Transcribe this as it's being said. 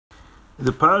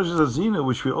The Parashas Azina,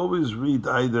 which we always read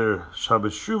either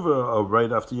Shabbos Shuvah or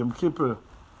right after Yom Kippur,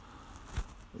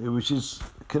 which is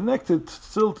connected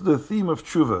still to the theme of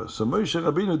Tshuva. So Moshe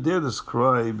Rabbeinu there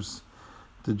describes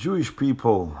the Jewish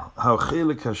people, how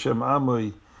Chelik Hashem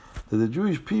Amoi, that the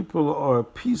Jewish people are a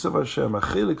piece of Hashem, a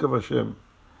Chelik of Hashem.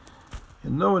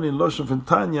 And known in Lashon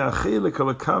Fentanya, a Chelik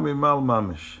Alakami Mal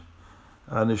Mamish.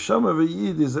 A Neshama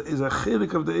V'Yid is a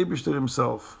Chelik of the Eibishter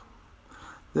himself.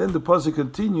 Then the pasuk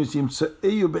continues,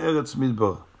 Yimtze'eyu be'eretz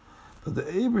midbar, that the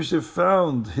Eibishter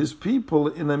found his people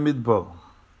in a midbar.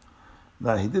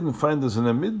 Now, he didn't find us in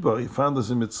a midbar, he found us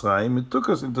in Mitzrayim, he took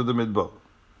us into the midbar.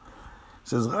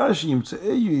 Says Rashi,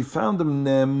 Yimtze'eyu, he found them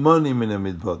ne'emanim in a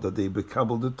midbar, that they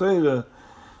bekabel the Torah.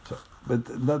 So, but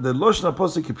the Loshna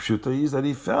pasuk Pshuta is that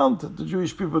he found the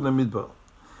Jewish people in the midbar.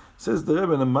 Says the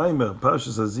Rebbe in a Maimer,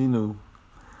 Parshas Azinu,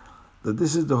 that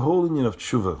this is the whole union of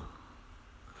Tshuva.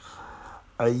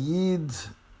 A Yid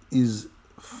is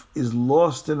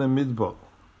lost in a midbar.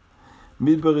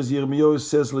 Midbar is Yirmiyahu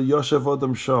says Yoshev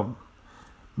Adam Sham.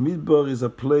 Midbar is a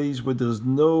place where there is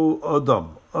no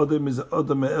Adam. Adam is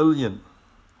Adam alien.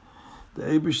 The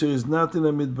Eibishter is not in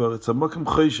a midbar. It's a Makam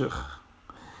Cheshach.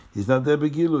 He's not there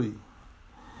begilui.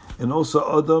 And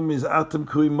also Adam is Atam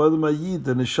Kurim Adam Yid.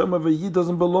 The Neshama of a Yid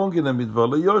doesn't belong in a midbar.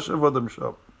 Yoshev Adam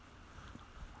Sham.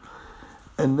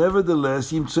 And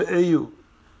nevertheless, Yimtze'eyu,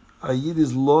 a Yid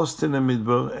is lost in a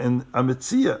midbar, and a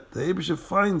Metzia, the Eibishter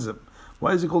finds him.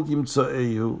 Why is it called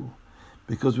Yimtze'ehu?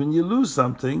 Because when you lose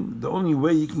something, the only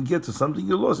way you can get to something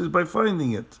you lost is by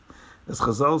finding it. As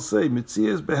Chazal say, Metzia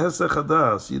is behesach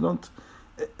hadas. You don't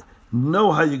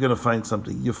know how you're going to find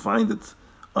something. You find it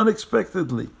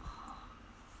unexpectedly.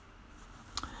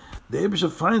 The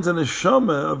Eibishter finds an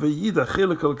neshama of a Yid, a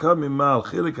chelik al kamimal,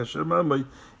 chelik Hashem amay,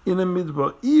 in a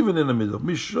midbar, even in a midbar.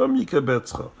 Mishom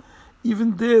yikabetzcha.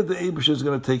 Even there, the Eibishter is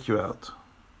going to take you out.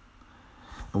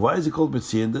 And why is it called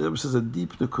Metzia? And the Rebbe says a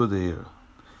deep nekuda here.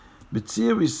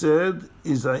 Metzia, we said,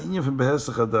 is a inyan from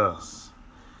Behesach Hadas.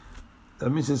 That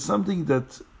means it's something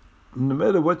that no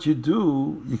matter what you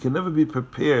do, you can never be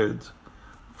prepared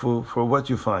for what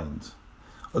you find.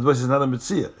 Otherwise, it's not a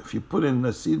Metzia. If you put in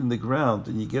a seed in the ground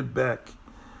and you get back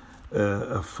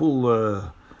a full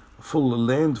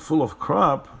land full of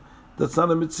crop, that's not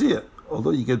a Metzia.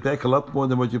 Although you get back a lot more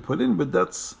than what you put in, but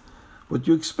that's what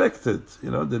you expected. You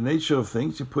know, the nature of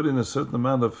things, you put in a certain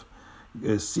amount of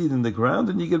seed in the ground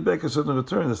and you get back a certain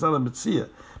return. That's not a Metzia.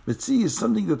 Metzia is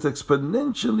something that's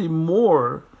exponentially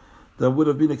more than would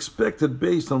have been expected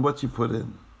based on what you put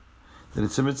in. Then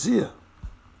it's a Metzia.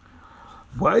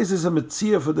 Why is this a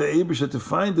Metzia for the Eibishter to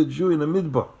find a Jew in a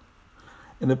midbar?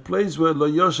 In a place where Lo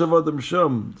Yoshev Adam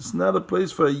Sham. It's not a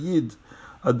place for a Yid.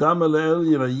 Adam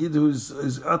al-Elyon, a Yid who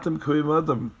is Atam Kurim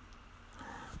Adam.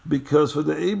 Because for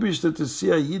the Eibishter to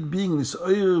see a Yid being this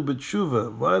Oyer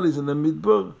B'tshuva while he's in the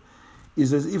midbar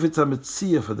is as if it's a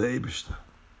Metzia for the Eibishter.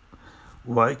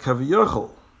 Why?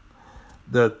 Kaviyachol.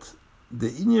 That the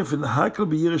inyan from Hakel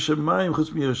b'Yireh Shamayim,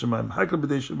 Chutz b'Yireh Shamayim, Hakel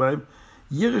b'Dei Shamayim,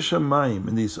 Yireh Shamayim,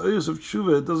 and these Oyers of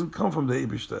Tshuva, it doesn't come from the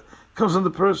Eibishter. It comes from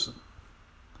the person.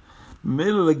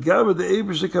 Mele legabe the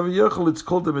Eibishter Kaviyachol, it's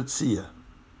called the Metzia.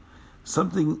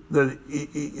 Something that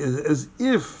as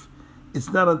if it's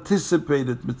not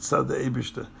anticipated mitzad the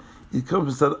Eibishter. It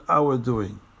comes mitzad our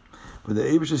doing. When the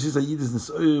Eibishter sees a Yid is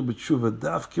nisoyer b'tshuva,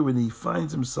 dafke when he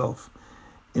finds himself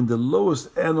in the lowest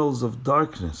annals of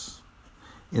darkness,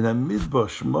 in a midbar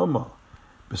shmama,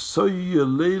 b'soyu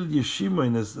yaleil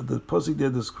yeshimain, as the pasuk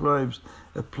there describes,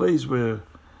 a place where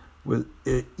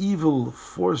evil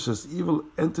forces, evil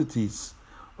entities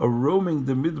are roaming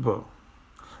the midbar.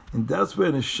 And that's where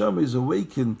Neshama is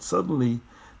awakened suddenly.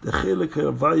 The Chelek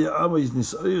Havaya Amma is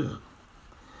Nisoyer.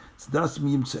 So that's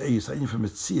Yimtze'eyu, it's ayim from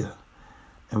Metzia.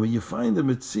 And when you find a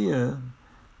Metzia,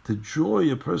 the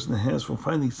joy a person has from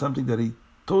finding something that he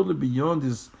totally beyond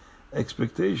his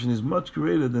expectation is much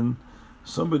greater than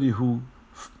somebody who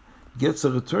gets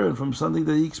a return from something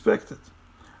that he expected.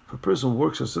 If a person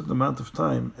works a certain amount of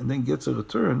time and then gets a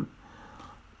return,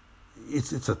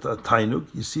 it's a tainug.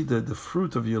 You see the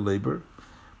fruit of your labor.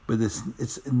 But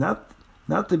it's not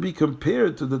to be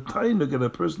compared to the tainug that a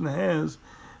person has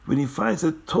when he finds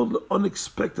a total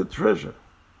unexpected treasure.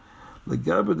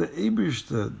 Legabe the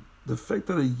Eibishter, the fact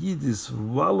that a Yid is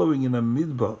wallowing in a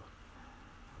midbar,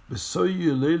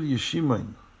 b'soyu yaleil yeshimain,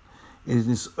 is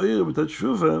nisoyer with that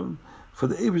tshuva, for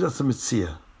the Eibishter that's a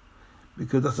Metzia,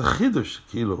 because that's a chidush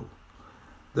kilo,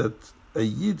 that a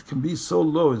Yid can be so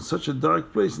low in such a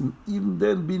dark place, and even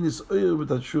then be nisoyer with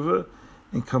that tshuva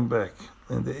and come back.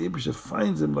 And the Eibishter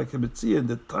finds him like a Metzia, and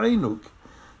the tainuk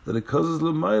that it causes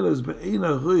l'mayla is be'ein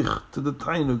ruich to the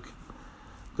tainuk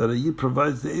that a Yid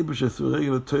provides the Eibusher through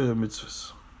regular Torah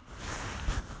mitzvahs.